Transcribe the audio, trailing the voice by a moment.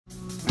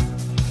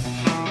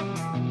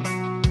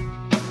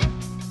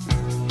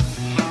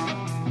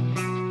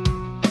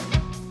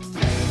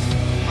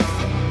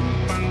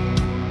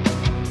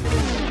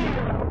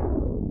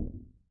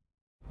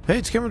Hey,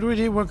 it's Cameron Dwight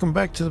here. Welcome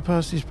back to the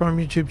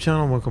pasthisprime YouTube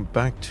channel. Welcome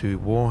back to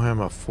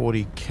Warhammer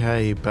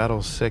 40k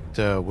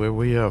Battlesector, where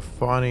we are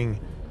fighting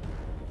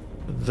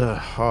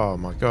the... Oh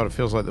my god, it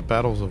feels like the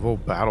battles of all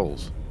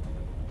battles.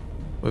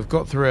 We've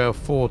got through our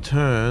 4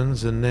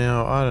 turns, and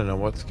now I don't know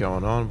what's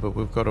going on, but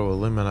we've got to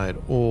eliminate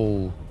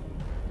all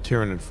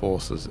Tyranid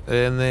forces.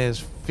 And there's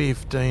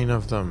 15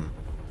 of them.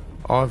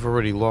 I've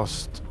already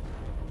lost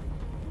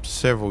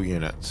several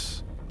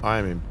units. I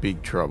am in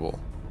big trouble.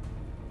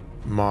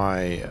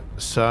 My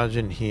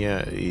sergeant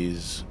here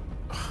is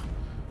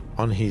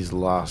on his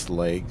last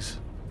legs.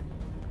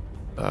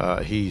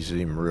 He's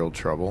in real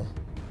trouble.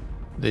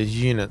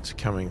 There's units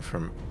coming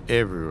from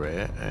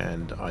everywhere,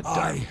 and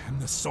I am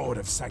the sword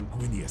of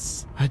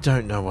Sanguinius. I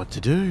don't know what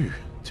to do,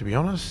 to be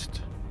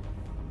honest.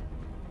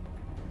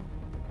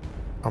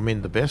 I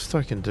mean, the best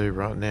I can do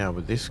right now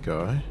with this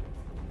guy,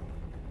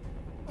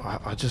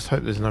 I just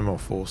hope there's no more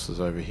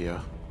forces over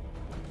here.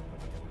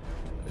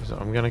 So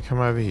I'm going to come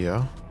over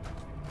here.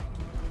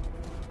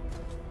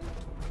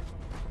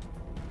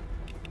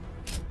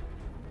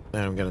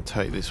 Then I'm going to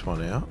take this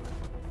one out.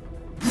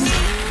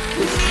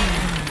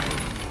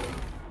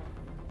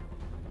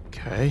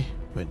 Okay,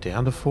 we're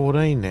down to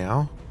 14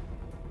 now.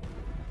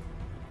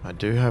 I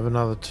do have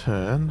another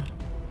turn.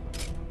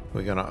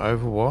 We're going to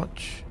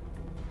overwatch.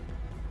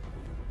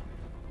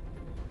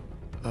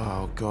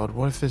 Oh god,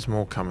 what if there's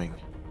more coming?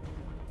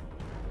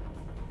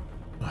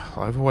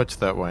 I'll overwatch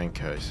that way in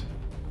case.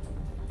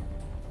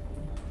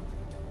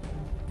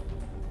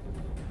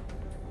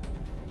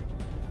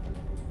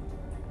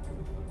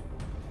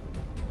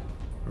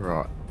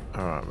 Right,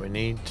 alright, we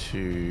need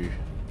to...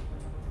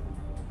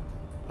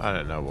 I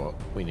don't know what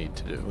we need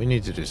to do. We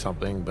need to do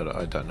something, but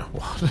I don't know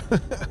what.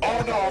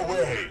 On our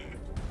way!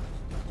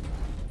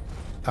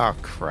 Oh,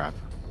 crap.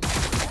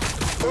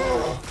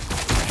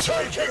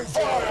 Taking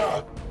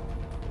fire!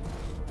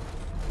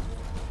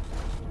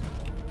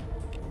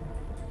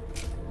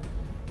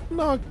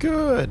 Not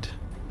good.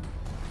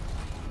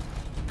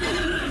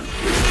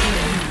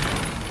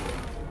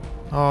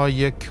 Oh,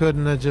 you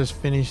couldn't have just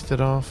finished it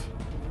off.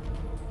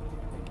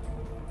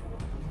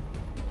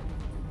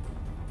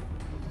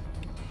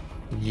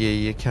 Yeah,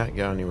 you can't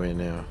go anywhere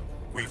now.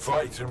 We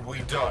fight and we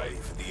die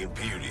for the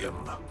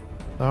Imperium.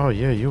 Oh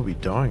yeah, you'll be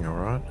dying,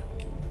 alright.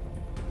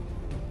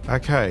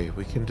 Okay,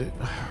 we can do...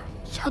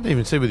 It's hard to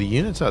even see where the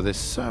units are. There's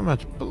so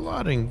much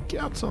blood and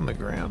guts on the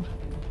ground.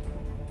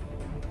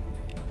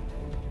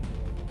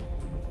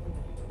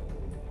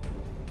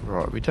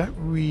 Right, we don't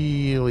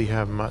really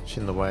have much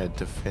in the way of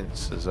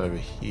defences over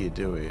here,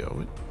 do we? Oh,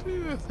 we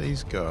do have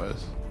these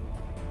guys.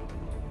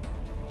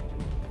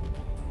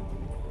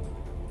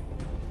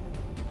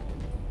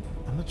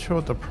 I'm not sure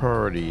what the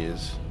priority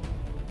is.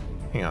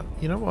 Hang on,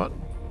 you know what?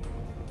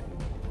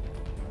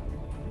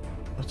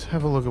 Let's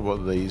have a look at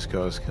what these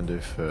guys can do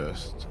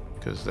first,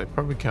 because they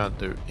probably can't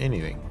do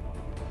anything.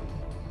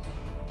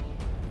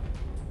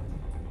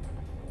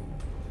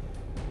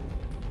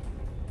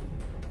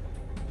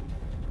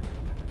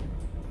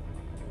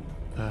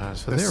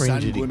 So they're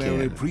injured again. The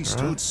sanguinary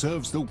priesthood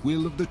serves the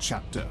will of the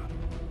chapter.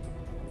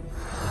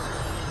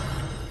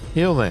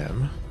 Heal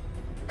them.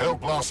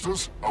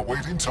 Hellblasters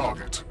awaiting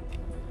target.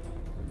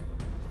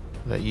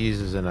 That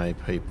uses an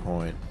AP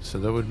point, so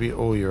that would be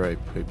all your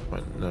AP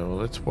point. No,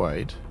 let's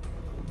wait.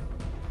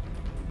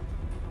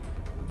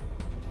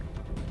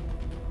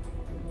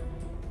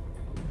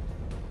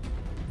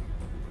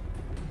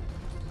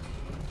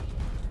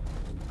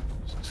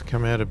 Let's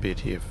come out a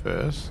bit here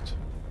first.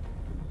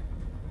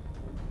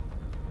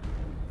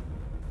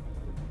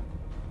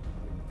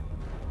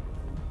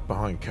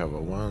 Behind cover.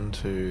 1,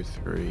 2,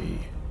 3.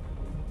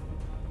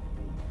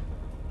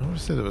 I would have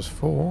said there was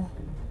 4.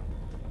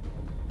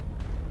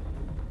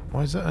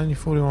 Why is that only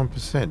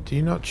 41%? Do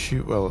you not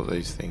shoot well at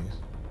these things?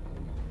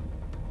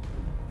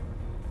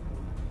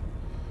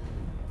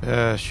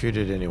 Shoot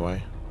it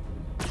anyway.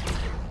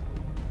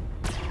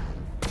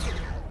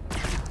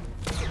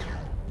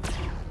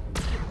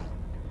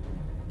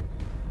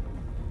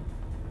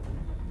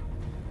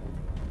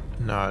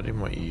 No, I didn't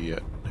want you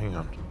yet. Hang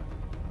on.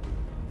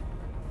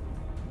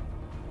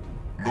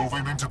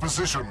 Moving into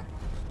position.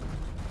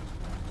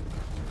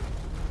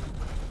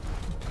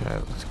 Okay,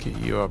 let's get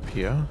you up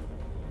here.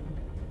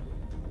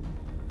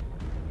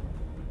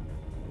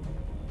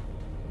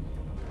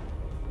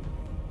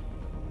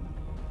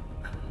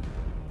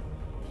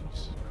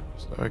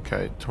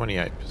 Okay,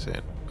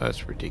 28%.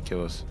 That's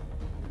ridiculous.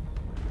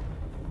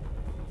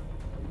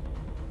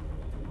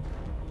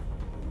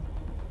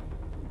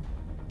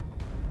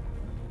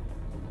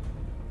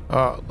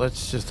 Oh,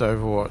 let's just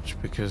overwatch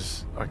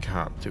because I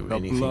can't do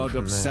anything. The blood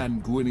from of there.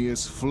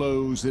 Sanguinius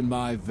flows in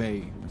my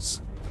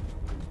veins.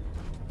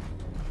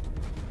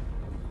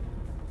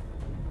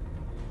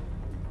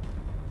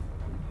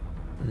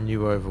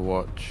 New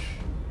overwatch.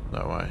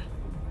 No way.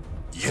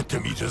 Yet the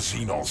meter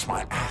Xenos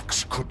my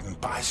axe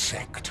couldn't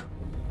bisect.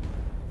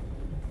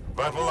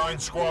 Battle line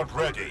squad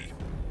ready.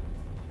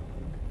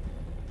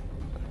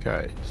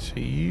 Okay, so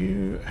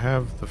you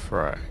have the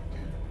frag.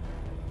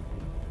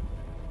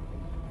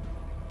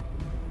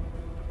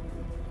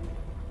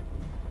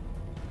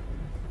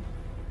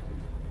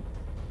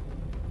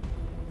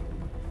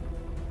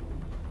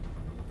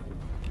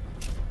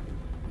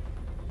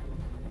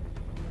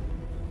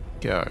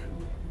 Go.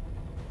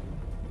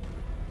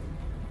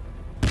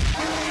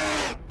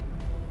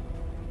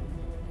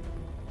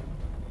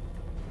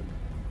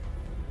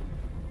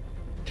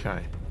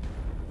 Okay.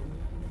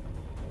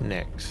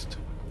 Next.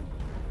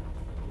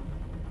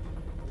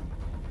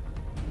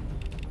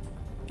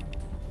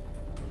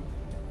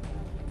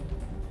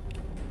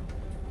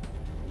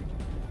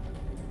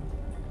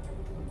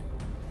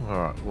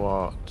 Alright,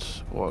 what?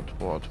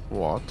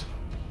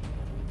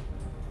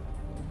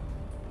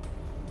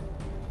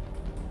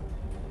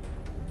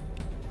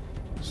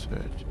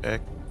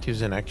 Search.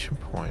 Gives an action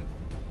point.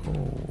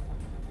 Ooh.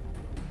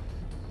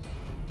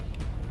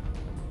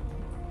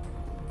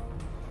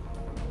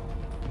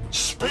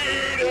 Speed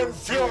and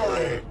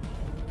fury!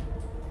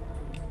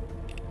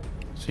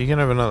 So you can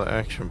have another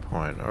action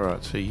point.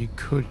 Alright, so you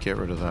could get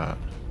rid of that.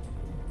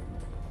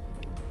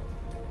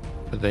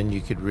 But then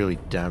you could really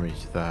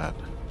damage that.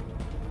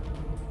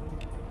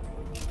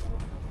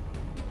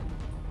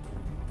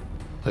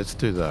 Let's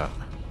do that.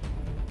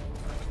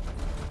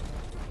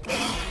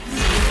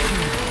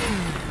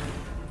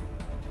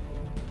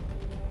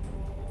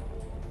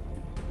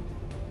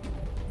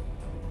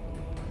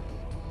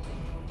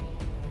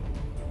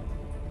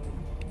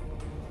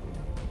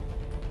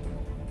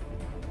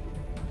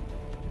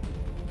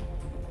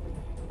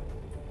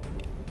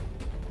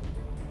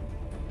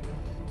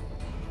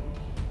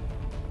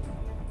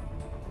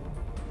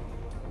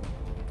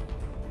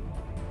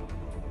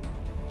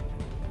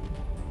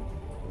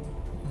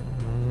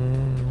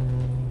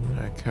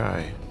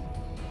 Okay.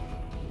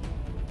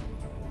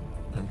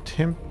 I'm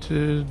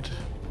tempted.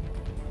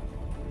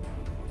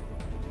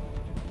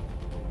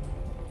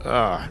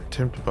 I'm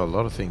tempted by a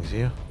lot of things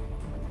here.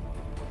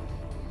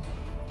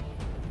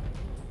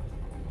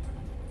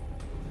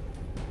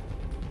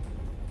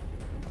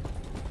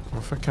 What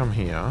if I come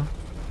here?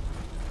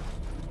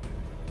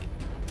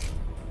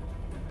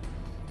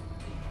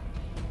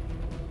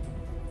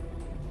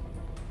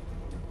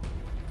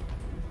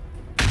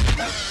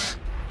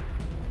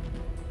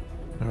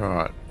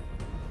 Alright.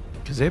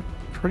 Because they're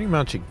pretty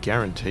much a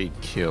guaranteed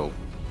kill.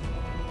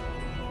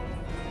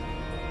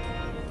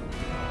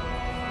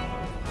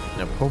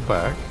 Now pull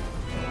back.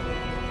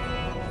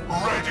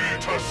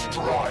 Ready to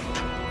strike!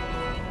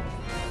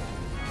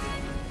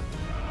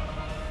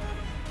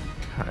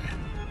 Okay.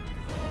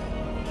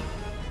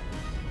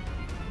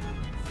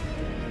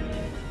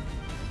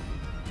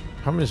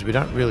 Problem is we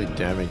don't really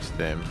damage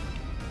them.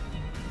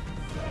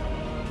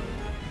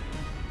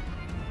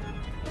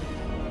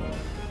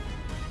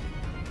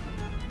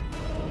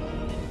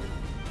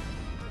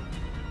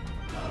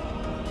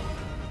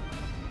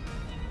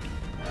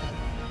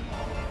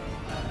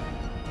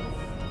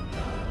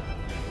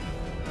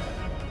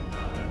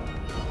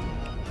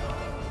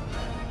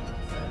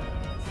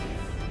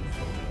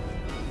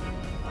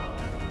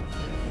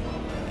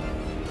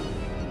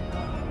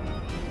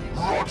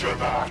 Roger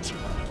that!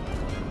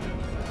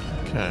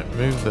 Okay,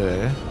 move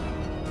there.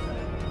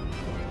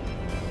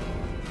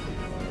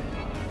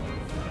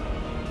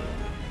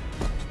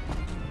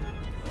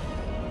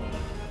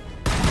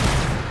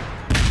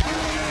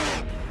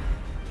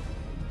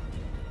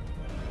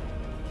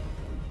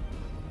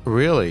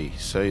 Really?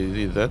 So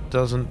that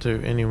doesn't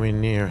do anywhere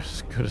near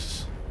as good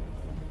as...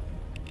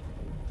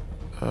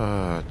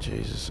 Ah,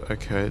 Jesus.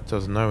 Okay, it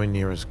does nowhere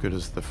near as good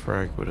as the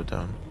frag would have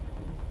done.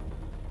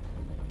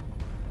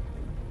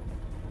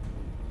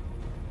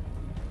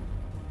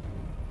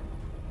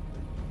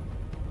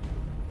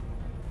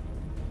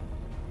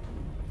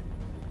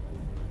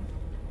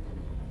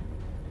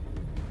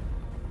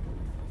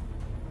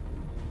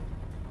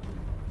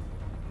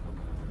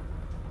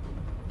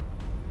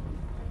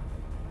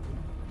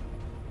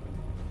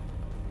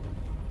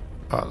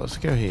 Alright, let's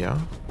go here.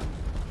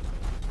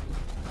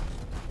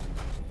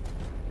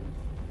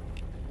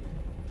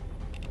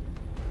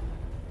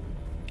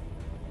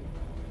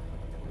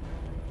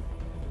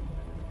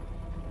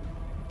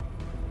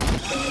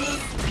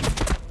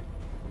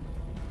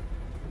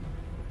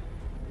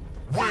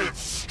 With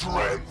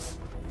strength!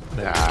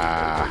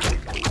 Ah.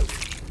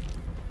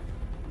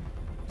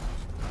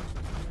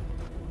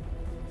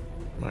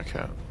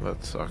 Okay,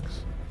 that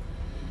sucks.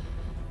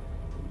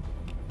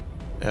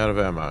 Out of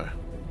ammo.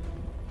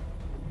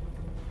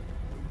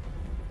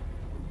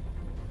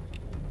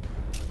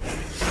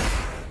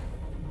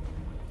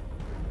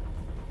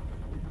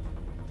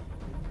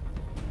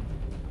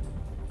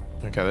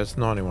 Okay, that's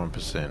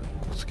 91%.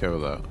 Let's go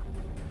with that.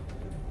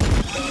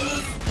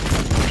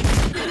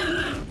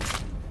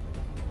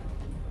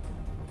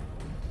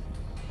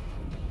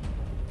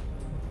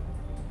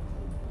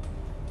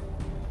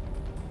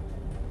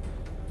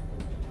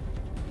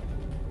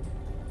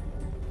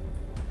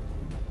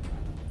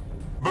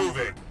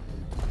 Moving!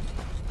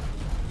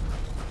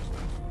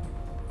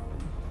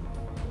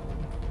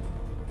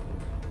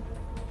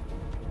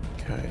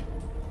 Okay.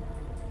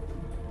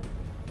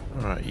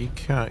 Alright, you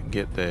can't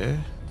get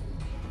there.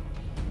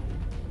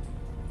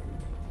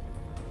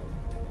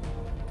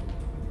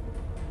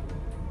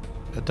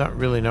 I don't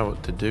really know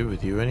what to do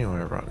with you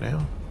anyway right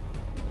now.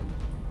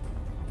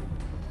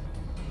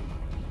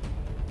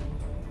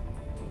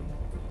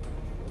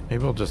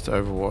 Maybe I'll just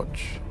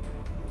overwatch.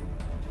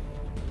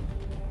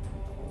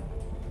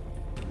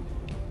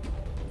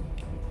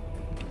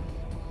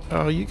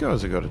 Oh, you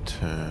guys have got a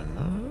turn.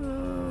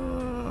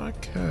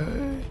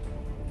 Okay.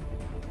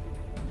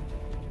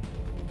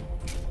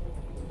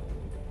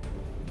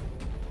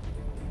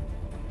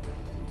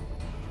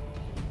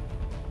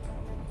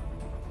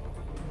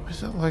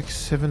 Is that like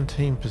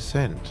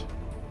 17%?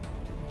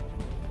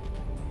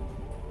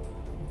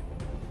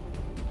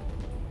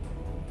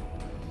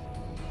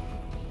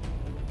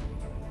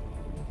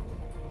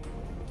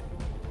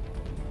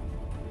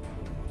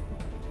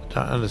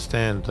 Don't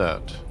understand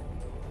that.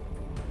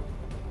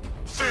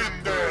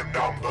 Thin their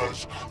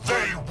numbers.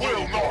 They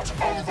will not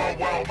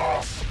overwhelm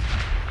us.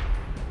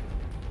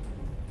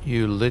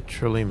 You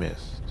literally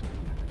missed.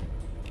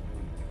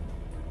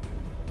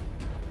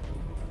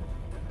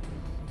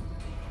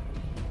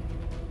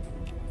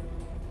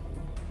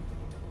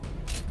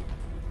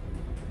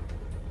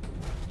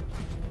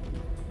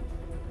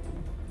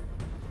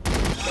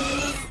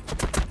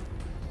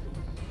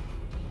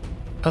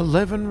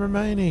 $11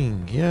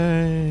 remaining.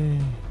 Yay.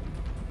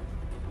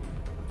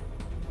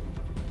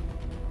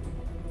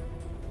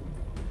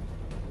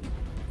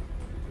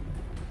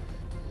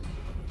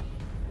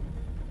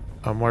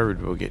 I'm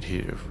worried we'll get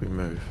hit if we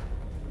move.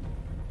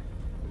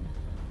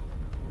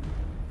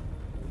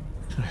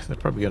 They're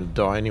probably going to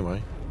die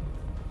anyway.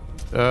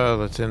 Oh,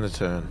 let's end the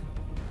turn.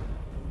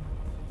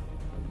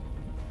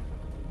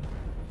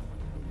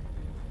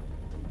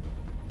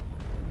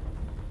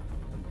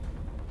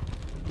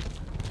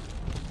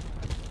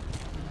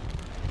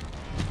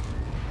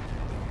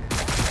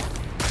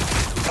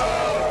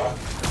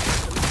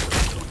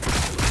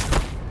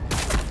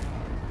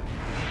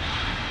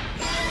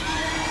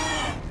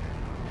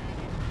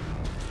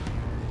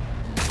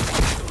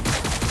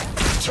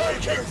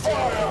 Taking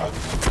fire!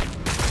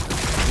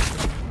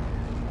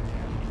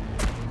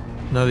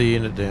 Another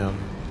unit down.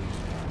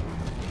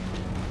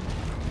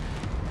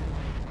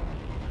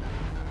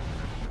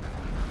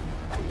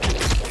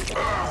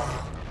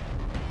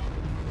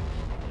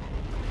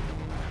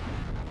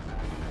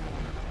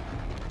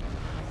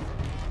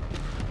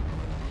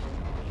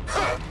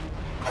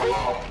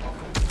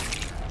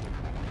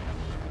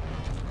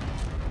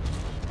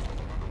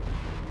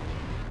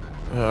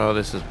 Oh,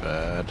 this is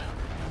bad.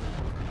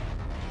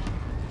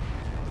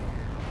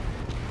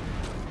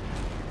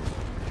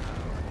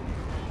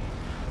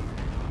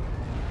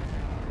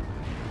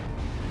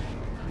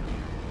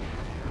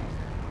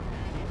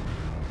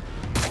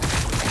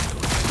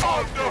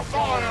 Under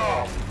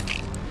fire!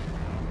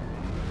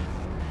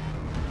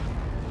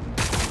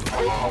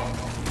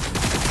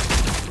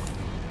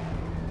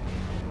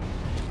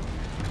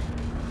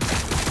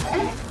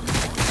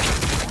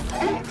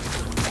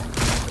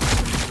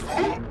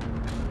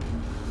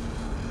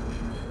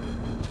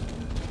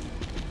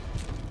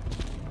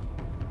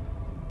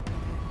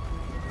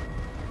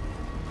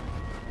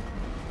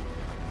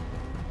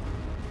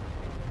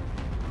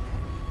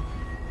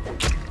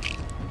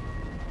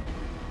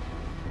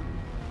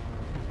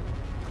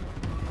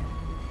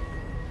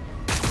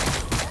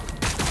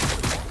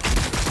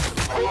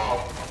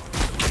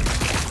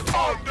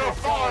 Under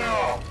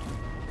fire!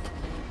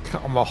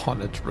 Come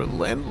on, it's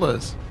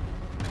relentless.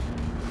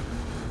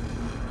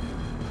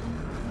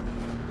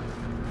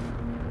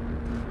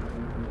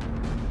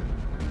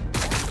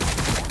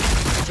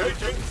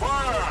 Taking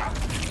fire!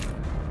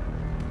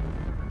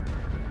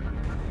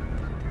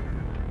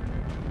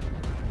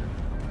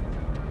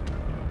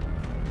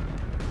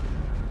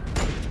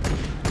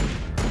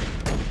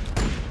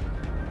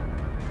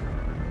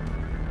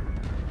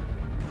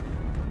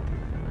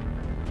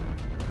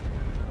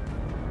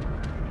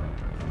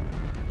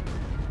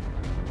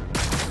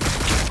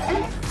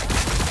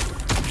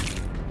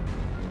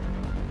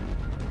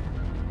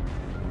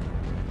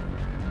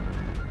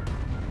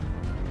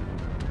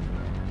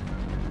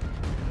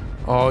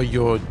 Oh,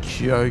 you're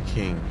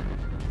joking.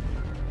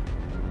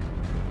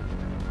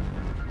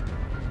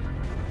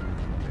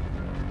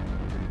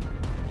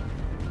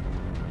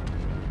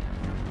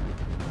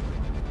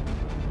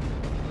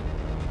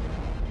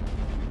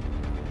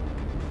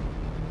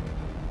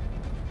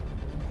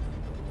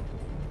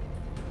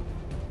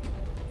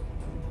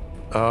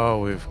 Oh,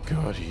 we've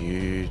got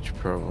huge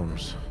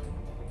problems.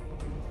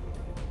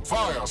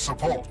 Fire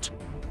support!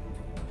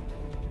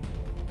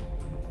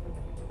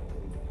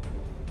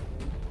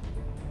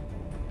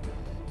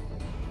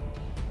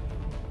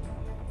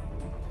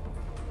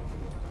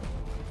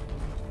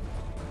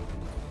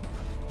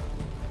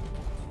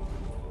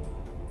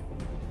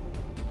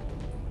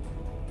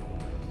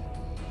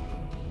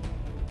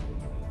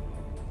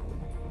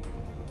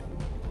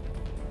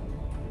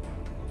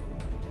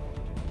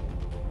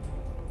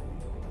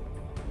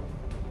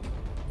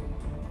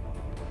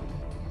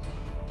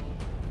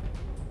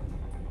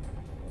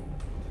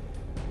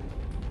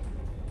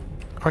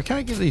 I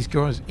can't get these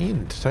guys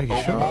in to take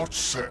a shot. Overwatch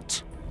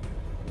set.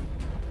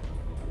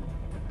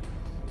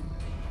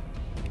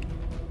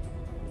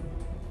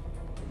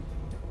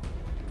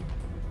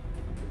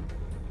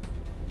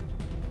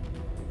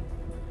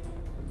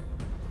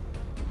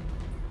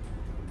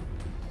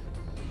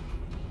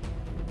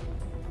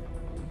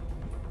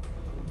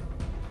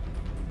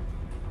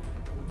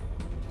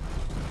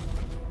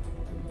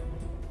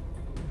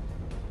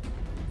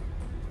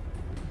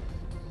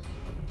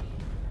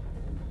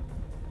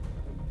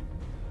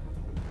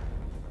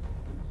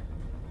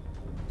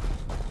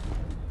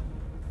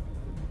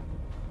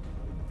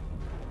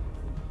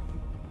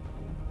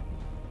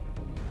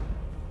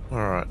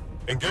 Alright.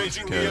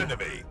 Engaging the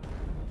enemy.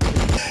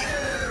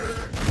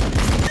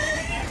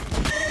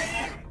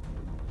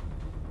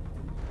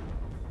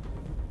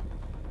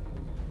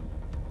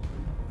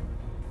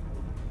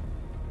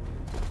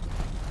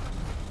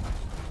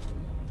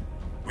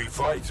 We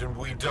fight and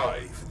we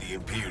die for the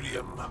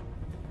Imperium.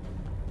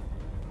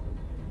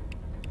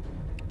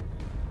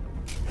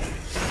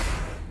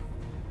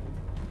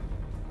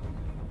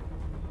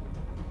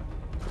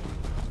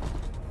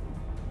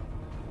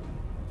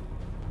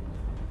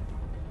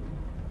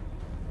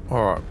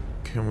 Alright,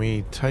 can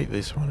we take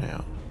this one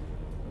out?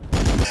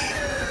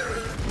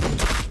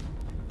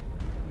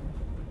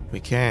 We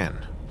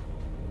can.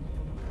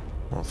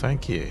 Well,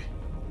 thank you.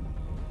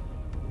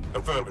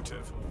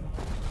 Affirmative.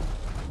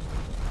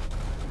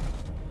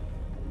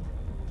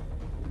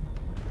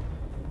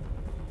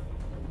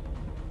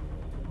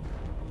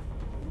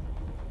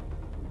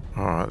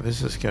 Alright,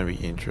 this is going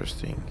to be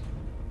interesting.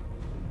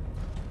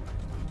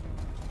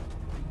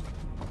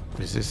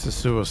 Is this the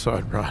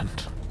suicide run?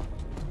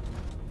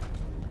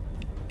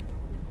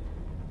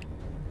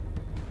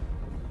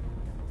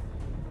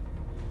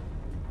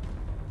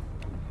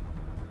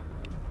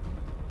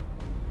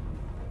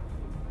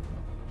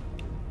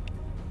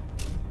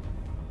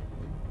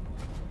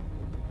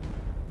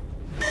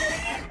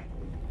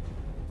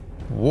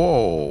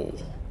 Whoa.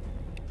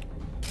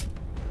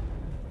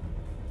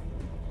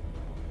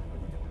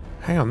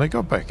 Hang on, they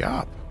got back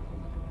up.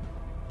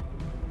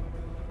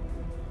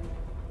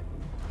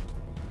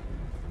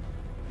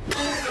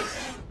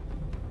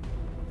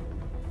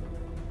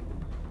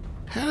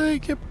 How do they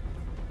get...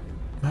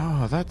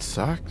 Oh, that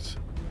sucks.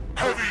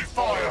 Heavy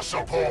fire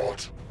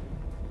support!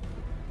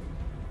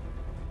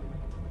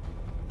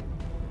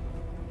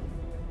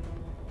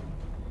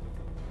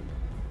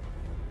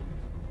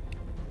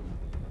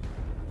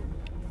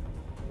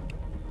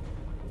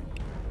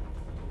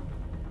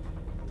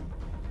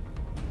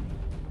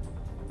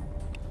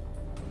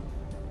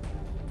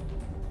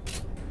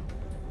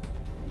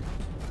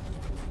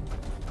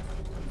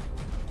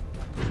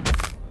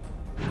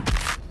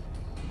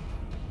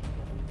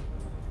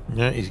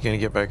 Yeah, he's gonna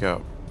get back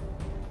up.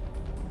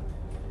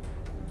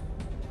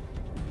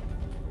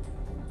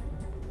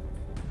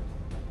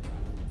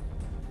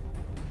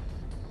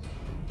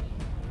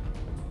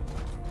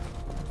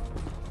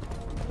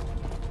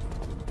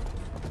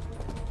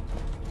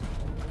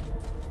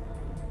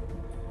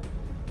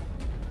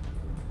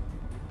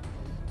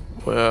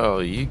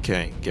 Well, you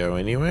can't go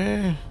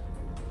anywhere.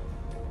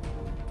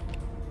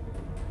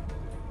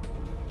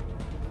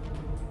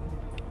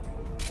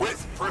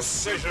 With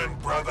precision,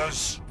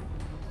 brothers!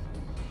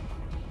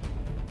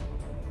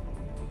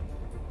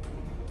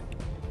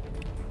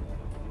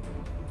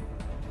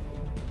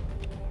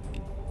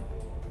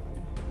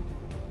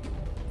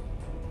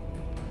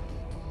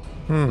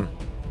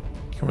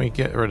 Can we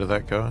get rid of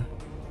that guy?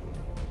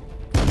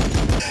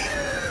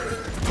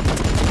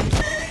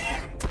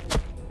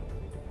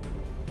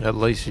 At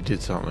least you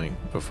did something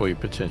before you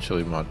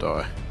potentially might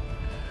die.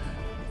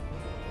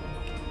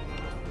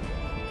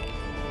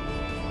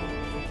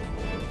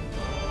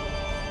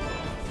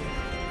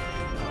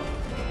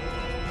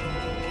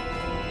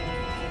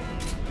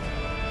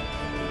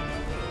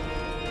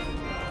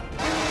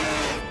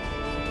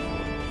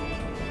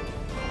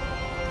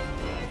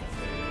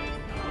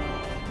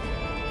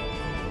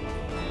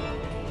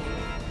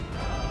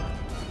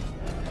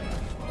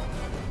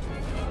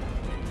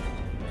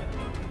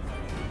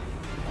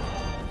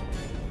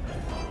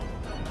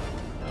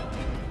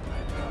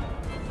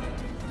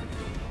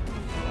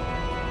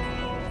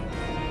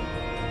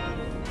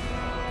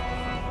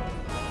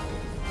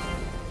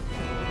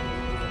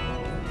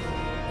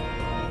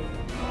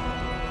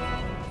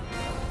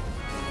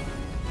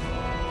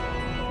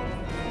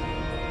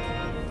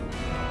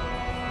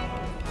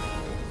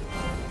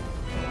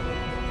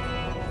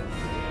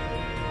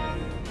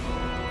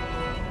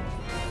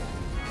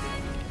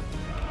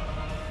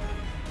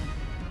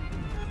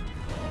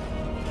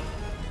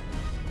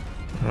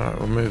 Alright,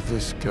 we'll move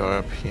this guy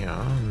up here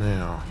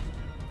now.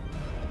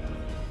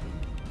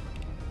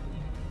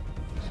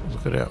 So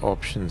look at our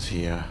options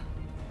here.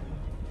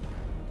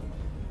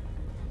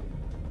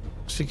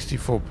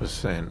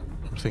 64%.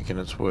 I'm thinking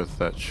it's worth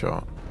that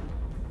shot.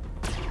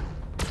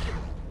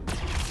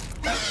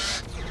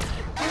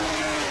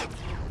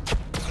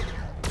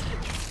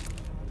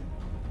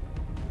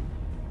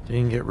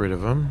 Didn't get rid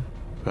of him,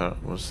 but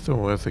it was still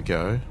worth a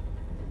go.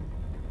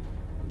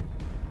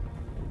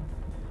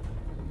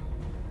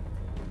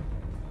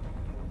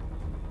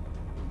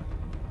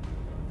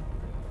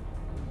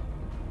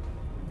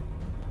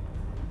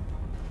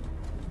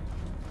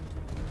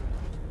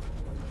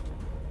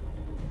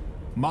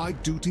 My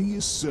duty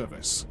is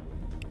service.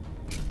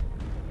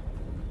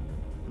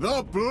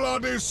 The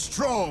blood is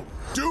strong.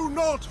 Do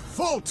not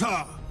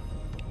falter.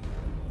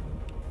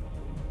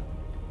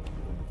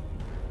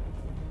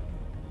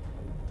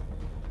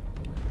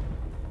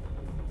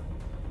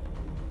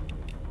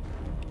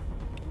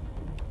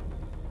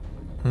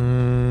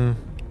 I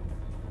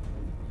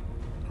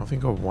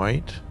think I'll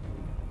wait.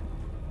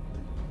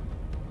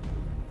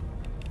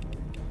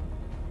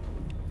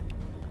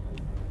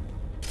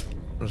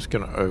 I'm just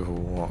going to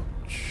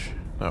overwatch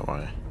that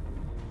way.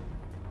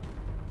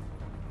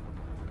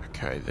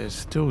 Okay, there's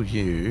still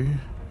you,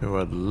 who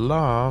I'd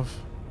love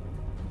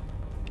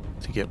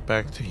to get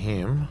back to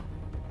him.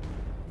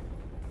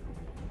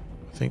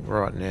 I think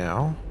right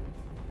now,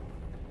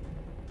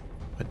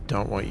 I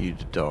don't want you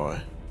to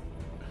die.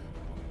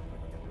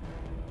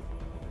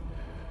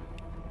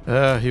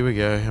 Here we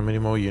go. How many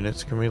more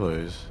units can we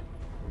lose?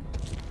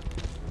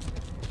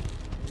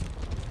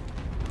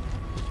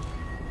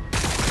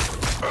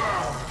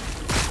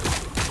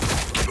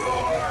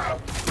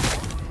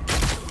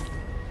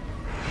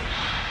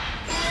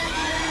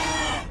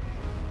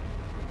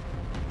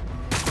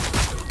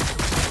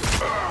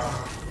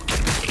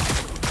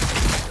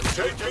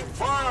 Taking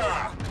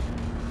fire!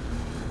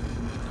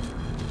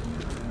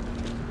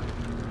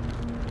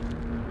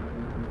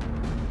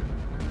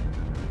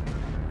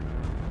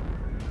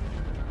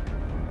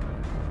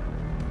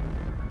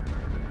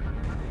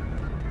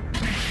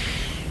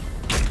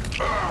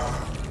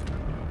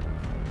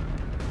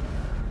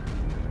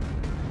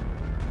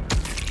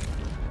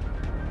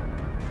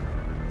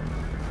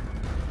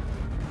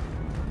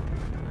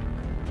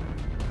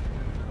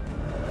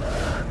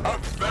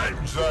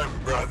 Avenge them,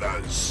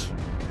 brothers!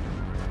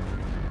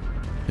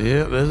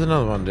 Yeah, there's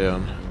another one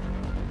down.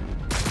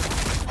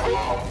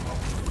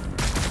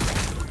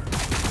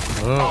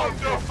 Oh,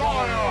 Under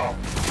fire!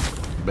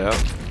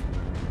 about.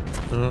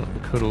 Oh, we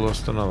could have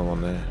lost another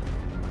one there.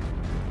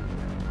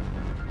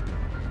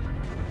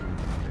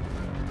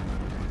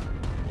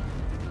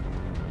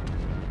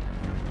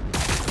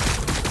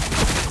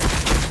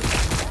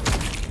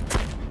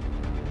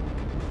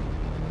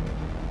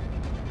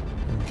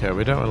 Okay,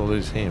 we don't want to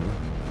lose him.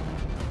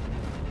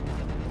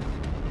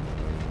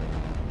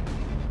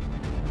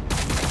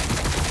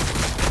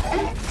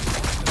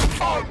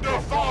 Under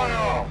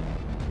fire!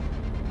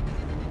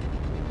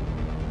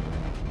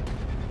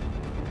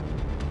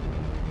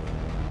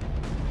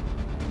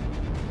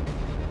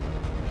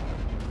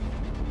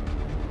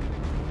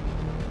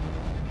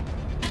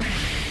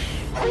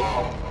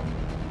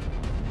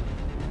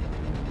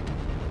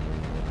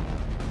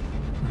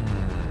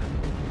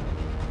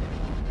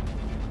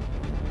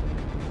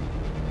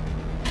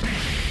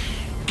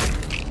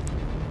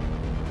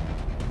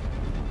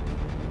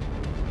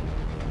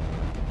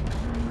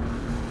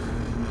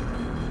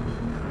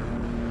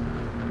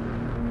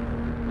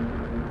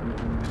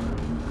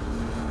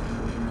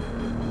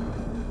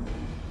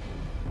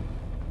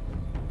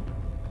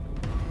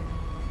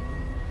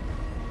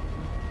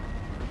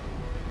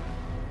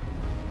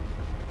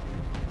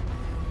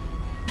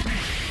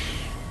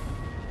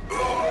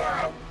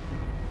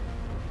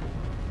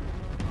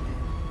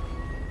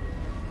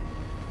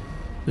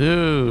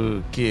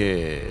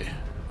 Okay.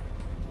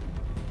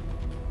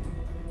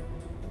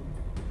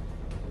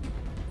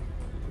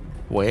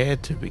 Where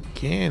to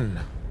begin?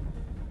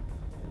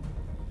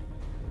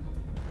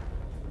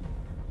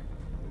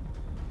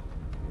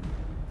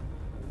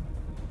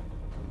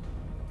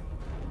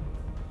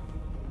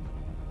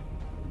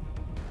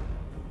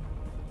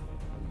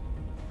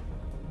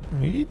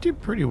 You did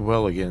pretty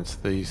well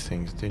against these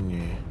things, didn't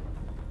you?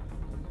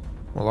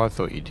 Well, I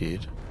thought you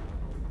did.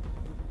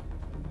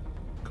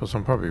 Of course,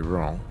 I'm probably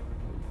wrong.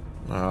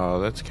 Oh,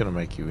 that's gonna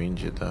make you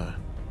injured, though.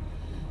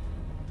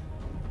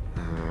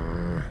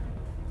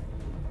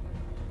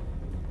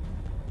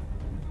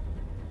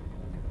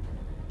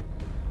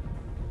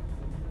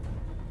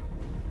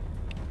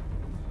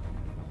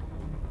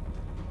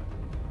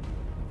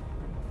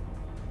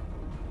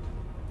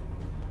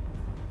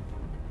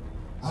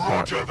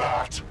 Roger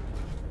that!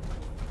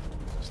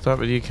 Start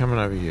with you coming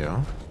over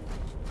here.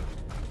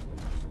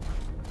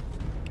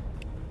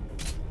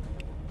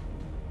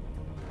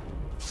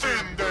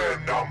 Thin their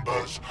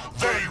numbers!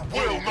 They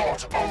will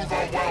not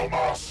overwhelm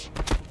us!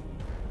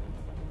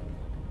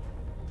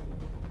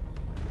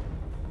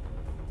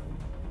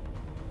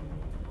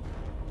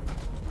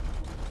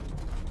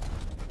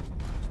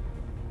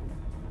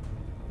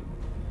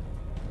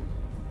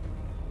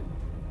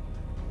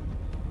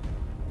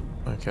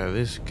 Okay,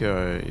 this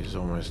guy is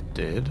almost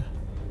dead.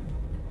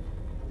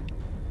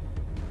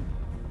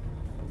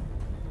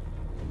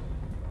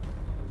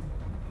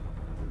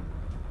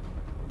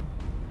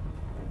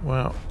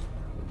 Well,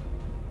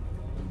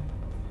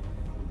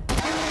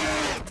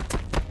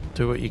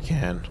 do what you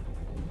can.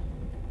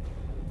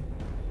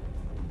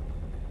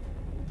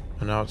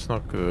 I know it's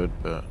not good,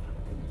 but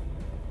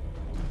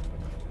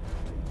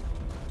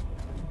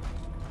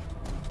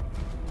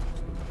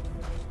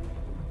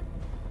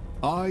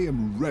I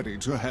am ready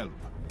to help.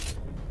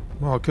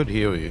 well, I could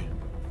heal you.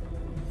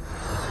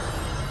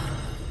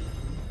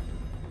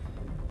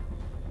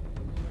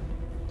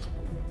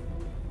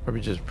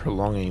 Probably just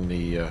prolonging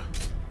the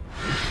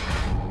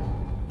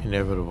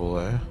inevitable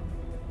there.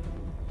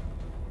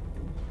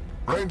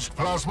 Ranged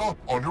plasma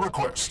on your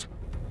request.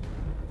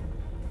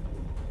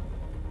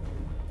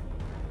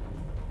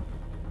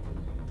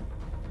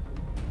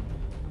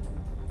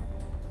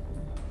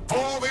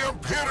 For the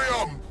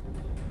Imperium!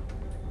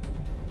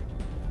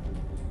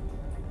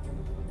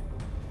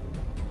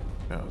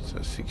 Oh, it's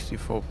at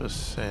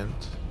 64%.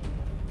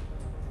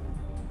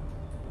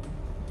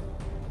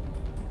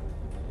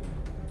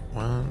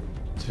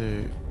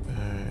 to...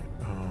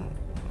 oh,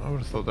 I would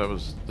have thought that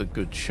was the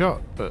good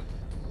shot, but...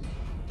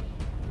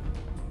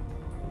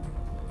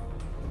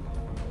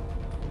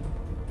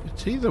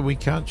 It's either we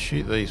can't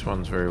shoot these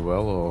ones very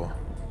well or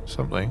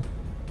something.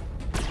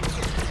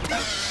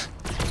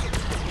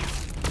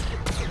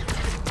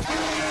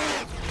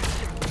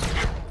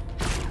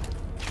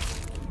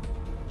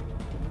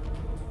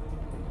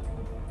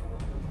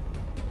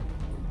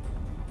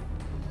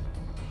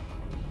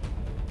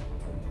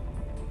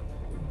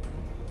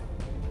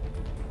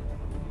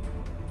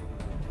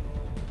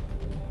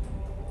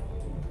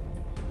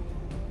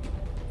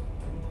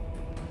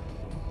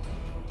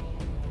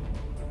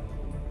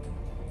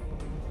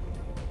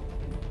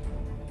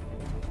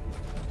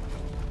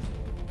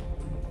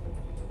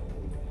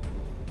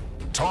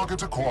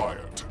 Target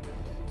acquired.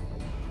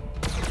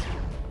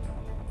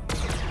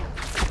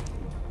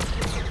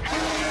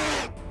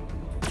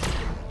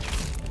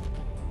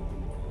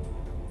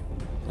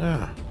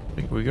 Ah, I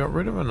think we got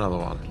rid of another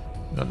one.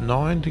 Got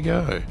 9 to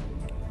go.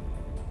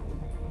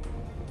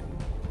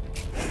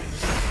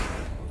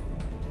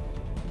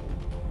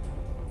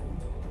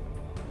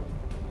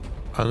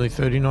 Only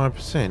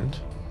 39%.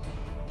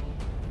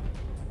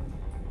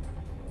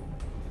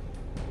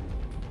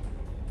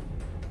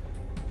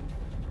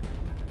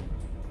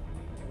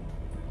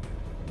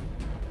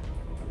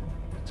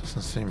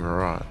 Doesn't seem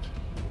right.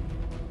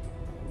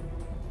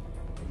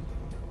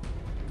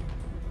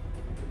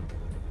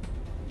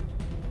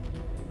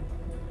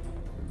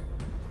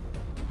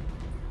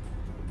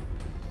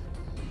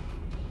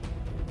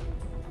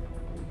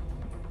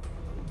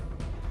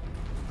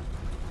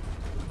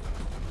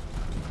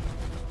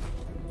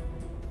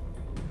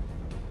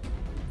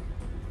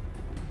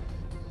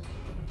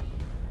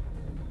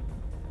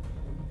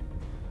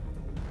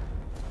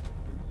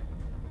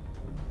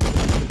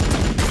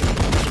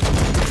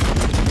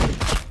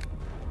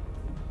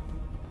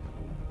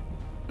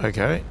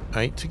 Okay,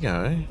 8 to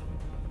go.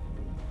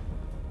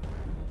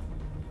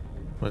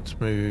 Let's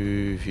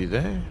move you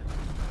there.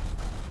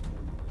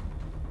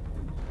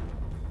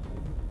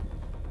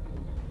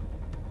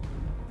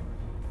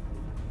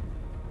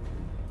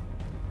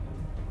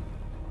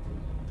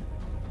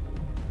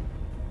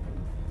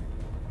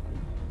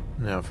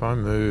 Now, if I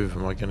move,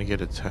 am I going to get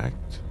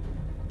attacked?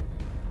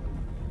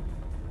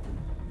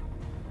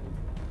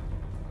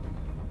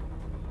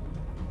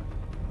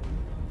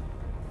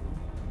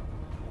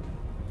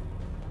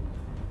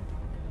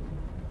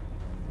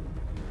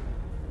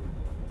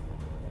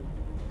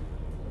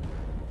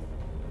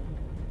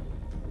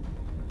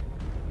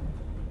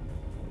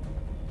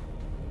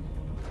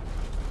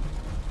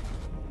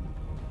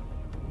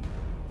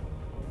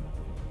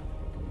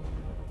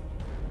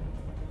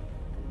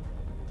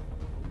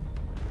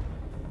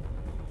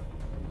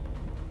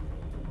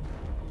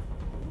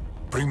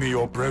 Bring me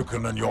your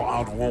broken and your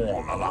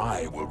outworn, and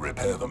I will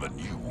repair them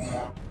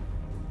anew.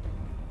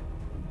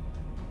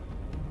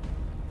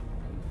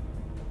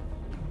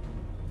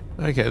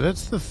 Okay,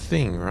 that's the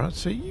thing, right?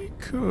 So you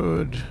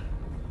could...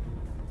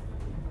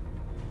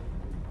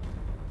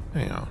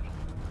 Hang on.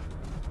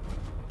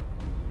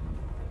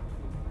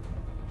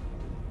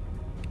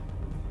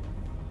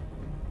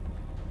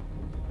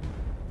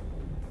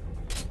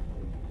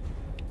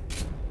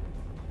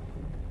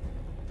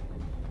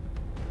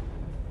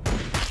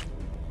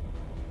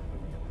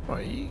 Oh,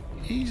 you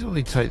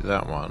easily take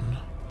that one.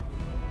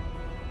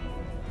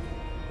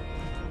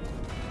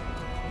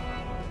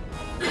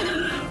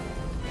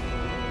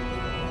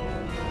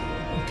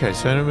 Okay,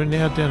 so we're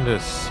now down to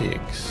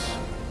 6.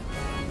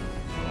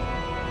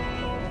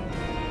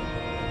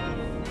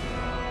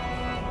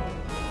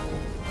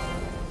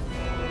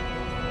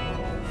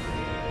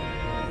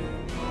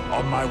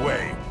 On my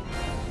way.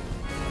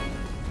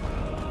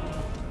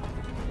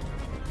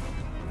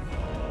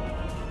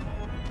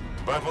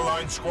 Battle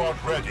line squad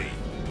ready.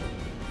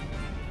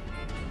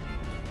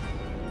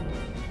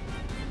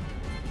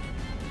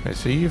 Okay,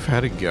 so you've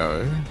had a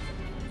go.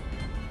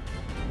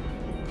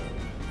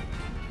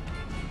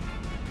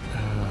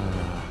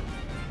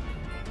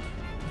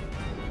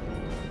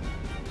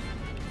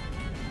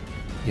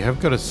 You have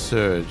got a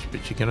surge,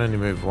 but you can only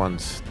move 1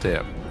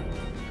 step.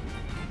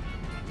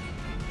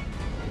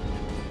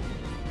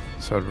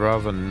 So I'd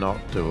rather not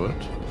do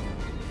it.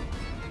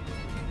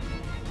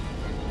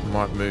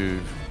 Might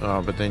move...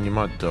 Oh, but then you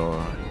might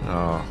die.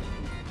 Oh.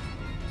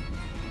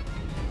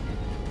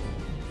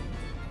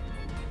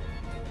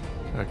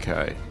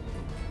 Okay.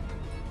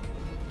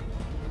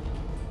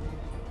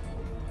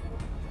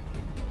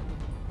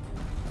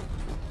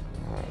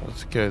 Oh,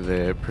 let's go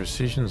there.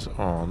 Precision's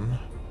on.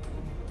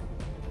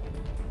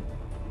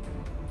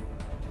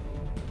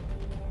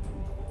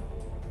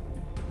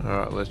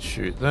 Alright, let's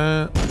shoot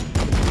that.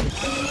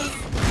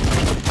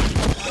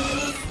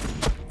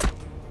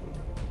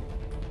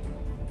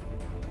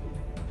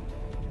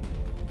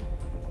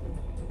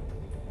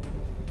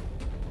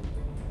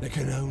 There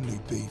can only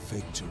be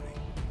victory.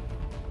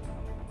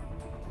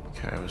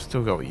 Okay, we've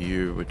still got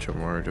you, which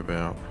I'm worried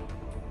about.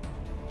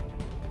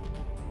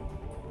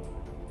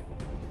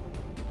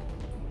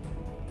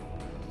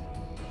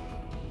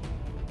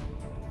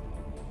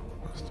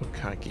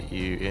 can't get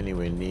you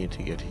anywhere near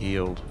to get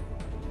healed.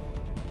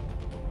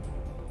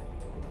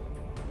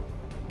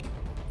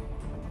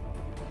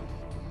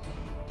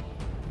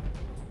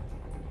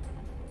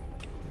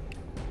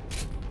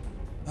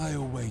 I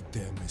await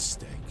their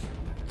mistake.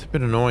 It's a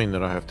bit annoying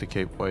that I have to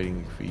keep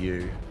waiting for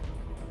you.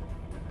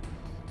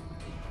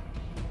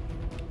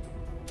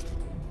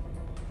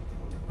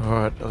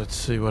 Alright, let's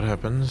see what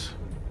happens.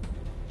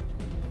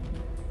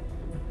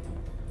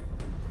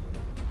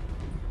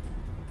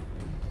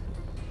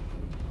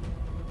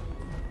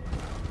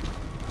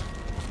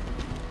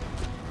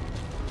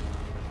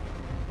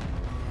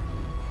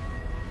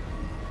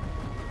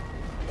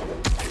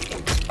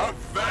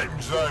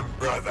 Avenge them,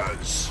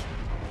 brothers!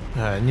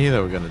 I knew they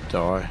were going to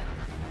die.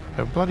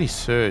 A bloody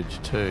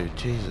surge too,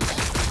 Jesus.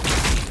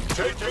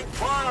 Taking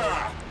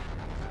fire!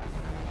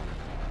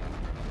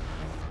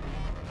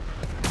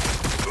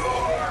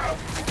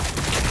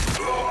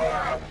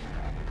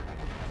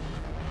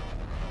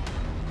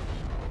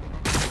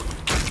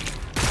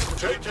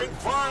 Taking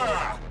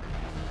fire!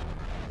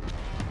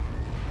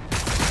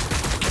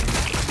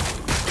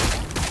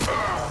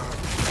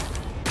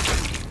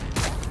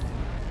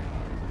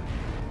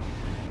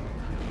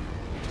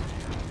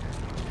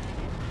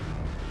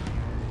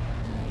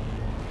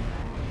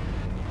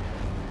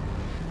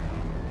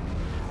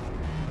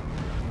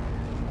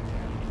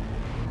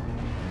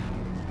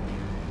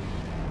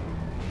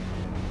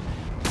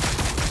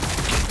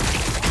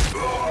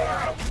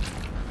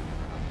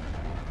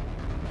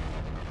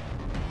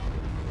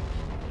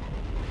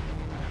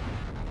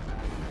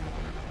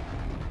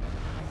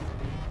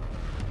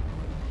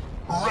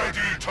 Ready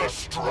to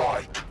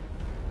strike!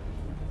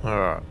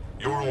 Alright.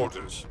 Your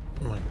orders.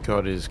 Oh my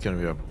god, it is going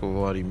to be a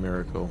bloody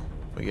miracle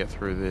we get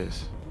through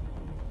this.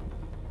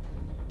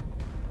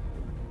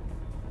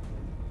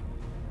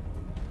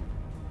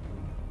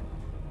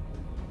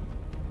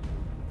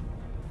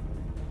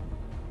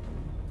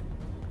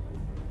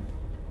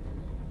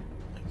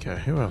 Okay,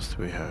 who else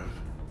do we have?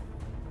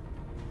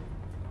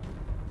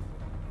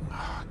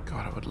 Oh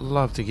god, I would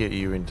love to get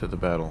you into the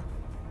battle.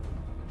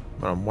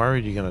 But I'm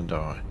worried you're going to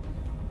die.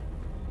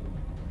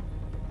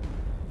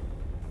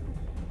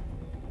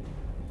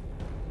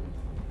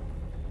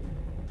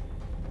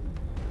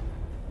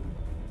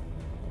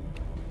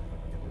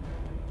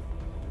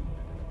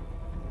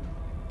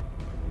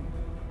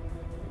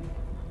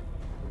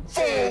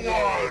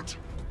 Forward!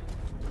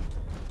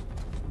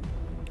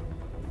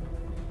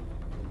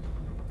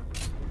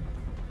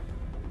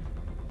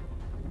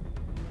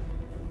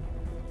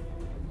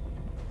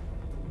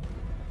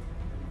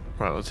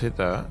 Right, let's hit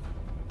that.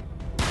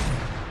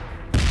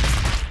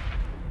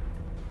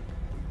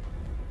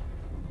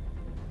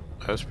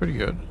 That's pretty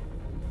good.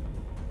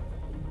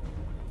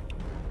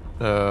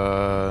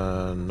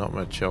 Not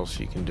much else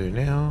you can do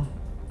now.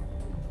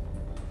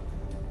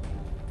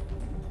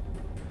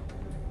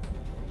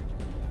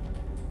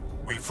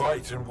 We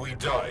fight and we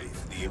die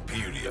for the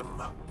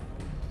Imperium.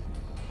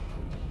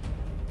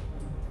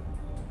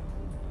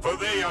 For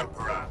the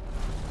Emperor!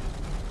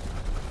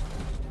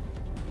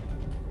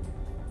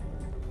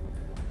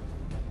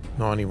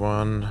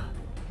 91.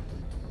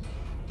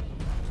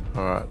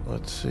 Alright,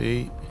 let's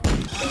see.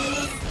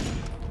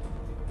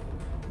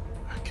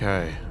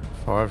 Okay,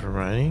 5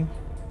 remaining.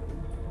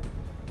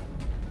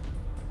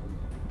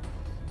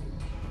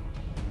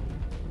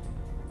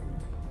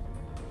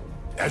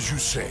 As you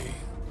say.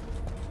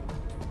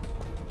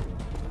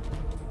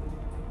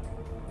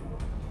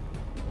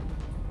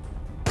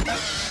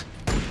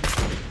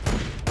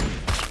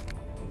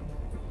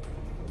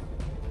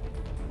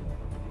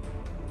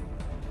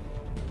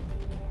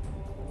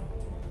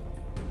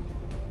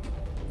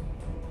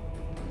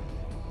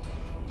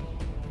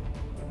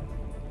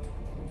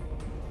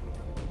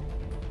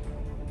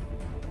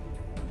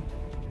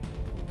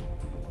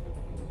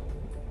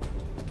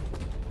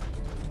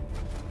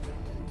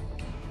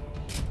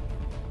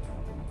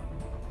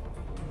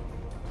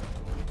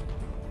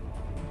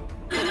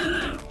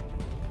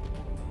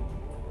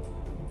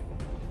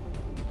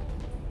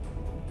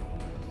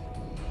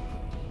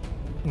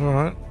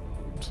 Alright,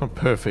 it's not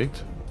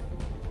perfect,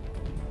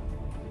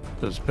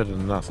 but it's better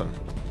than nothing.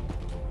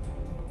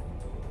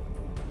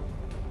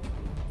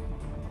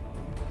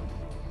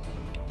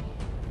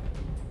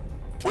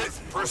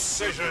 With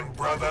precision,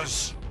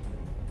 brothers!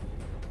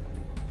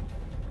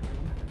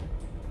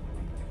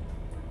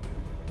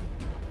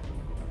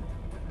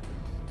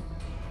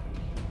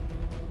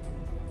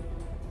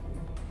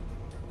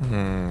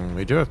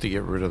 We do have to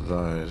get rid of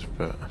those,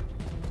 but...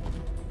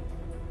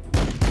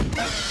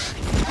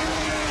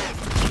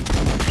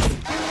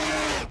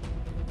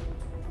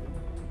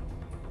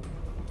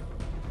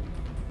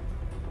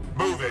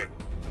 Moving!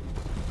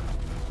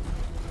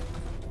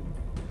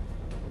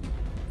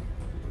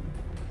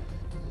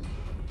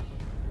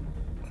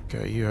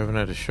 Okay, you haven't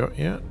had a shot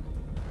yet?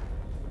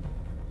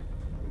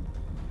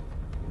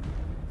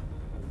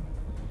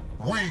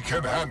 We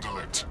can handle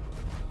it!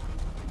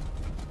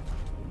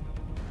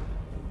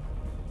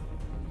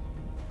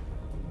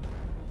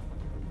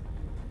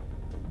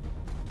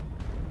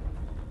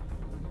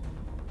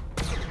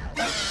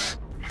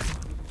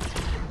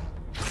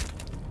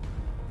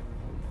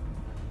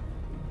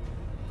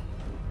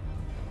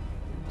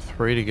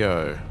 free to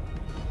go.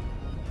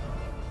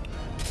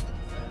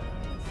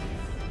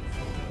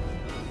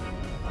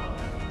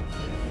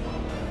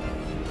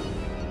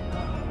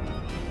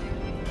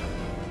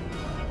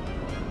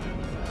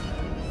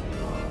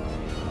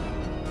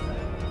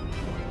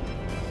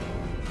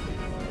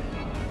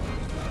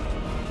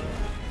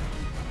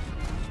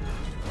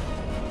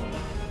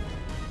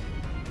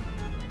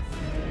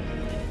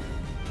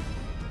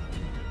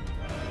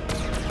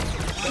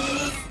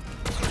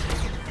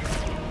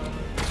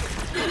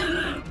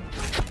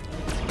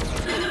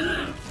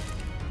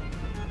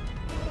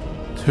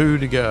 Two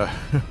to go.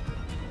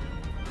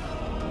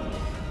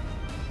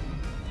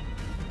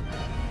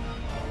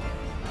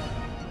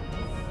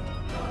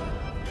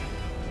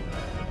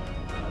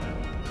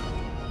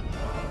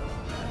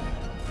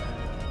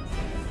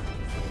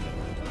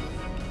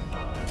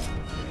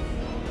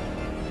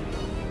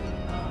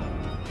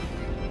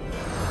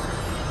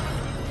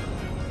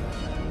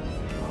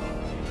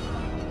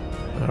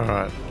 All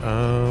right.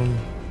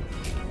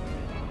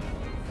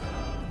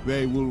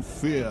 They will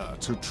fear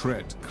to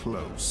tread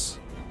close.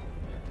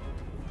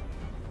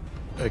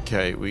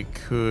 Okay, we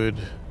could...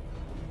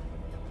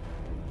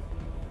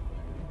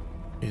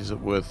 Is it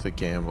worth the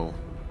gamble?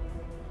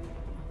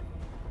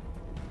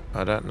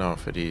 I don't know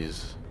if it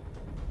is.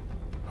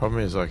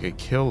 Problem is I could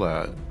kill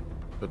that,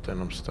 but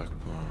then I'm stuck.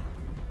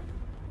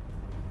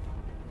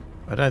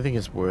 I don't think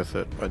it's worth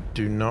it. I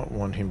do not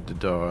want him to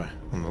die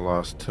on the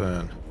last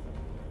turn.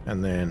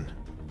 And then...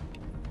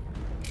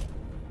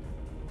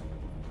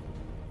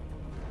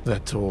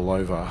 that's all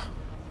over.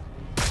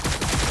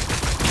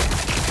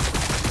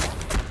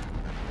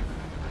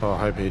 Oh, I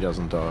hope he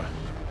doesn't die.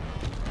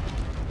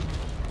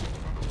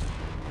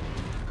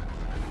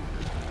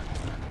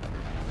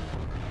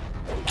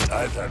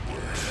 I've had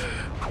worse.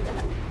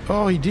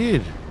 Oh, he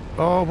did.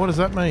 Oh, what does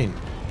that mean?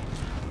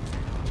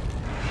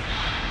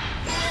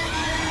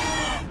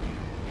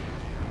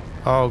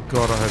 Oh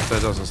god, I hope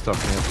that doesn't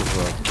stuff me up as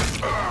well.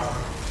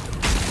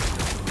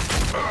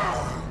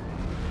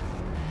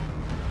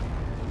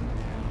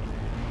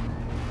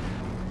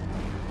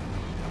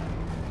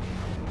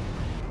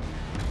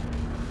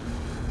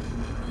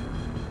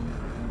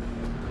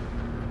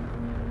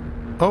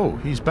 Oh,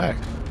 he's back.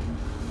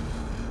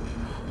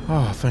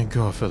 Oh, thank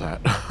God for that.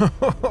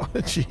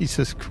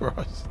 Jesus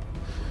Christ.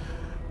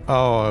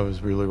 Oh, I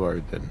was really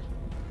worried then.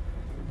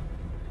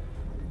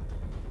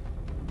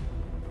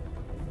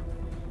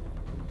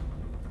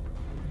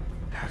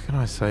 How can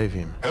I save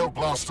him? Hell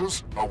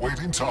blasters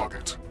awaiting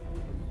target.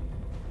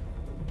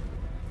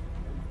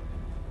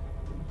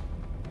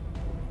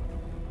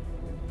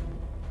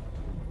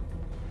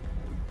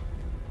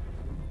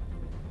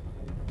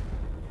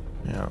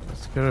 Now,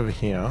 let's get over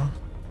here.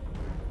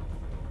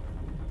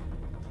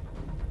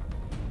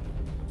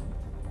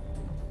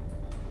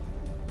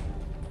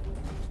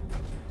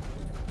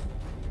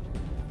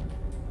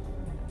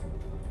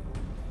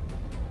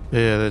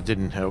 Yeah, that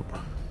didn't help.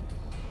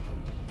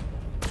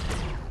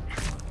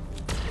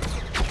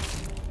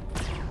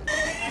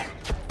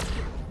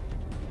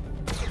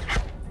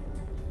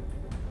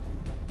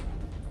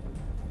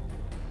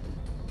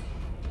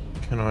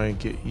 Can I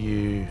get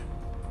you?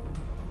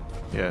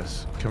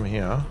 Yes, come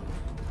here.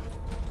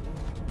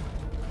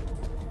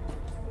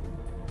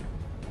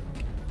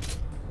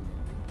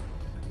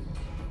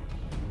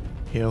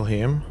 Heal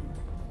him.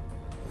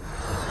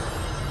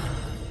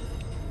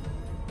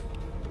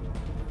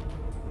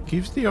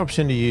 Gives the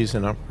option to use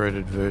an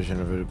upgraded version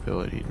of an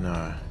ability.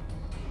 No.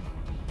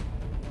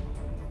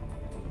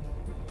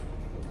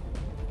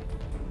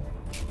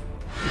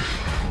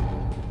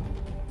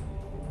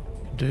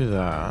 Do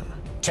that.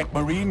 Tech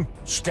Marine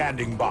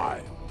standing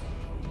by.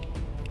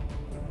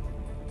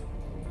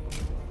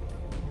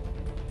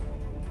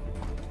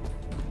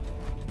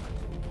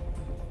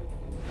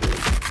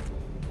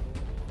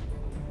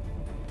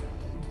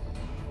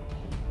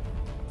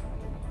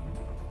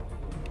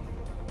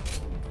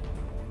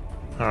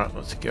 Alright,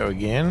 let's go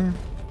again.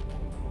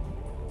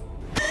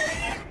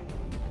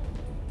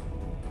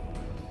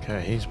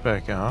 Okay, he's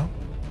back up.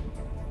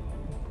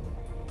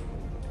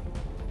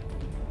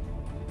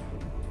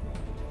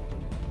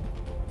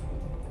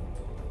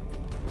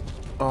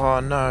 Oh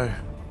no.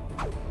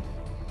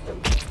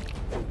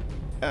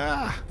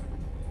 Ah.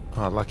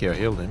 Oh, lucky I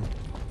healed him.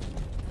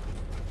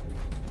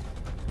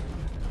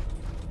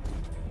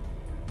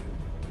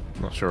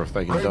 Not sure if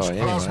they can Ranged die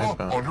anyway, plasma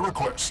but... on your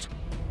request.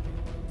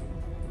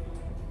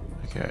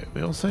 Okay,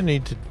 we also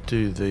need to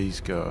do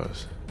these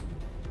guys.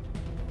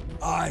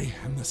 I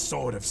am the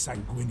sword of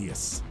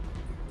Sanguinius.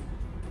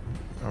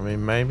 I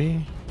mean,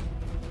 maybe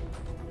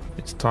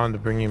it's time to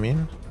bring him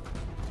in.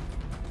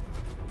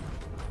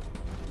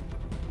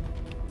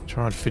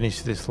 Try and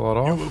finish this lot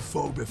You off. will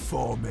fall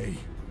before me.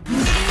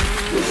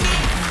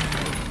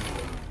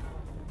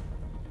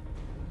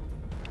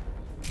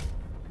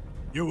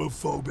 You will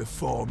fall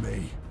before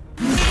me.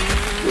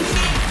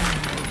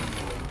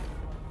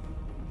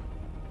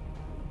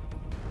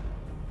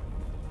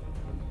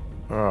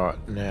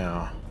 Alright,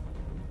 now.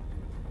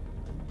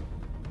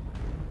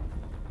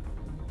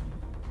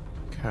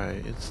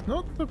 Okay, It's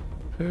not the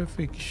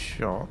perfect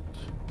shot.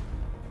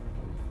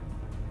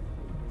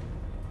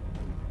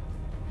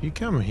 If you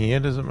come here,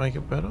 does it make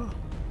it better?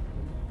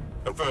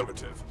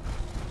 Affirmative.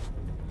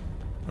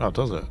 Oh,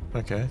 does it?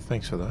 Okay,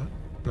 thanks for that.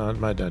 No, it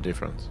made no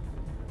difference.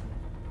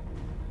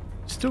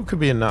 Still could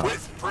be enough.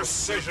 With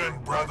precision,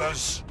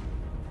 brothers.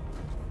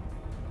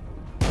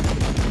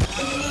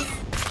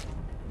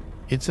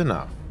 It's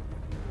enough.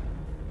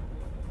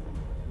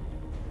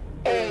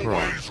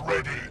 Always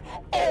ready,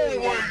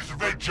 always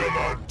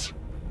vigilant.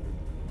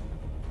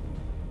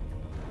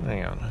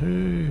 Hang on,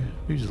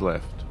 who's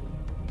left?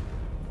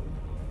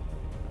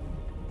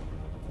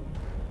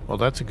 Well,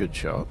 that's a good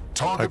shot.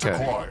 Target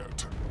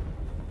acquired.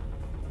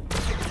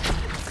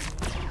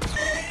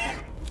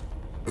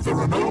 There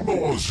are no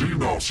more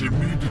Xenos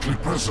immediately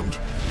present.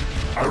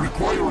 I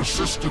require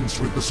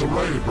assistance with this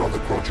array, Brother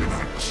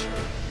Proginax.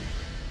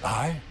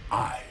 Aye.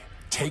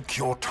 Take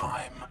your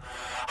time.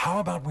 How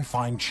about we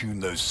fine-tune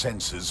those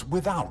sensors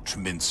without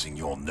mincing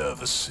your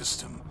nervous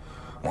system?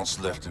 What's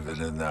left of it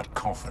in that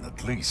coffin,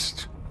 at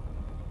least.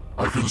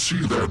 I can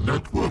see their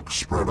network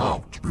spread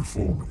out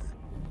before me.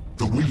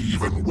 The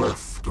weave and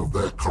weft of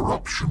their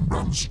corruption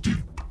runs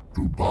deep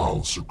to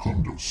Baal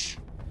Secundus.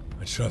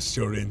 I trust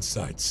your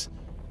insights.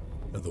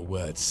 Are the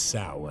words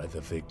sour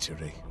the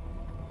victory?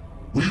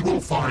 We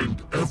will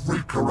find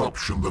every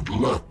corruption that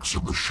lurks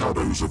in the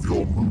shadows of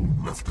your moon,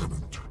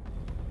 Lieutenant.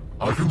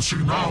 I can see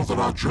now that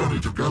our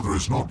journey together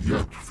is not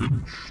yet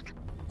finished.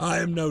 I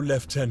am no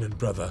lieutenant,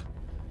 brother.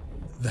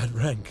 That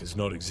rank has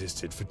not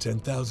existed for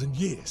 10,000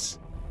 years.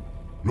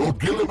 Lord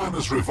Gilliman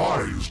has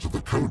revised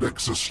the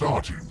Codex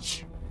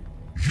Astartes.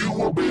 You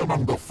will be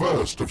among the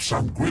first of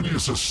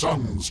Sanguinius'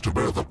 sons to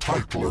bear the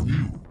title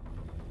anew.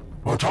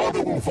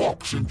 Martana will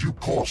vox in due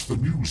course the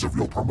news of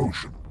your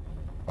promotion.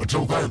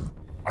 Until then,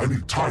 I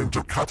need time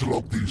to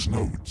catalog these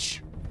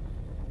nodes.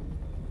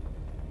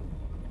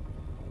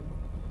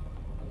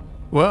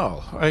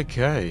 Well,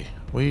 okay.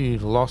 We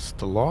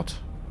lost a lot.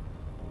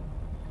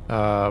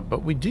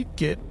 But we did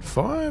get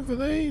 5 of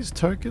these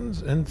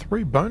tokens and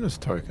 3 bonus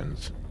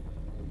tokens.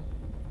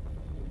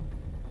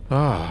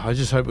 I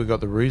just hope we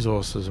got the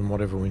resources and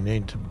whatever we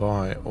need to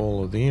buy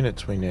all of the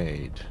units we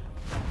need.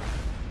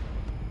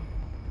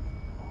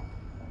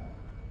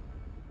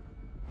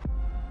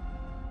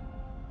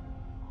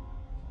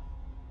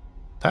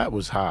 That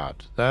was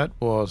hard. That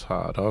was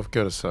hard, I've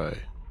got to say.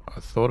 I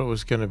thought it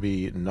was going to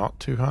be not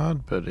too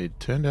hard, but it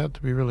turned out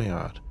to be really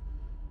hard.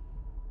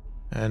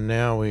 And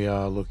now we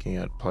are looking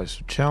at place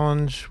of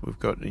challenge. We've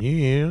got new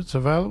units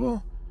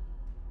available.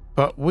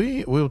 But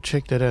we'll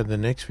check that out in the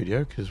next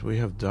video because we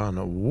have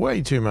done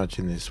way too much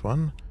in this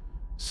one.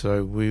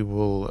 So we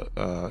will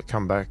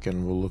come back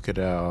and we'll look at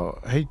our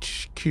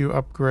HQ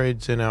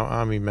upgrades and our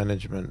army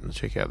management and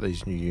check out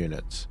these new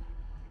units.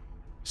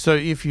 So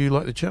if you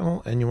like the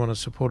channel and you want to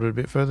support it a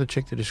bit further,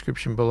 check the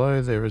description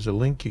below. There is a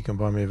link. You can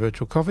buy me a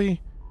virtual coffee.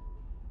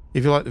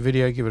 If you like the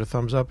video, give it a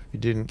thumbs up. If you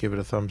didn't, give it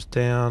a thumbs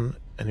down.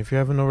 And if you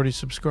haven't already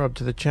subscribed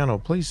to the channel,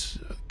 please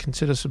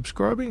consider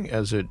subscribing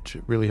as it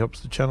really helps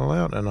the channel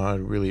out and I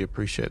really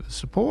appreciate the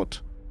support.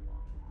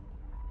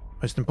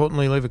 Most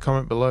importantly, leave a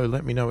comment below.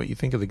 Let me know what you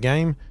think of the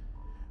game.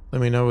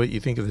 Let me know what you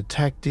think of the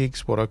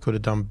tactics, what I could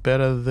have done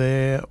better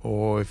there,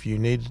 or if you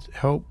need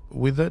help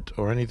with it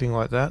or anything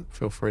like that,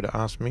 feel free to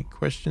ask me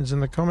questions in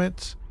the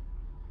comments.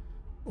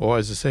 Or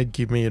as I said,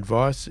 give me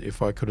advice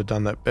if I could have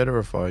done that better,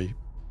 if I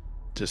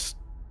just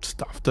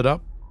stuffed it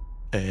up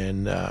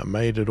and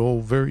made it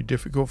all very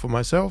difficult for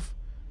myself.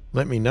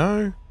 Let me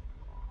know.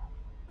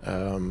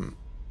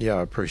 Yeah,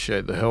 I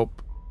appreciate the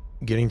help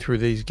getting through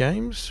these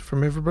games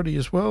from everybody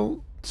as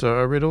well. So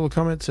I read all the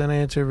comments and I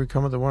answer every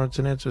comment that warrants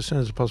an answer as soon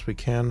as I possibly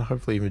can.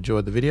 Hopefully you've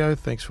enjoyed the video.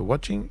 Thanks for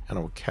watching and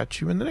I will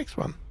catch you in the next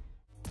one.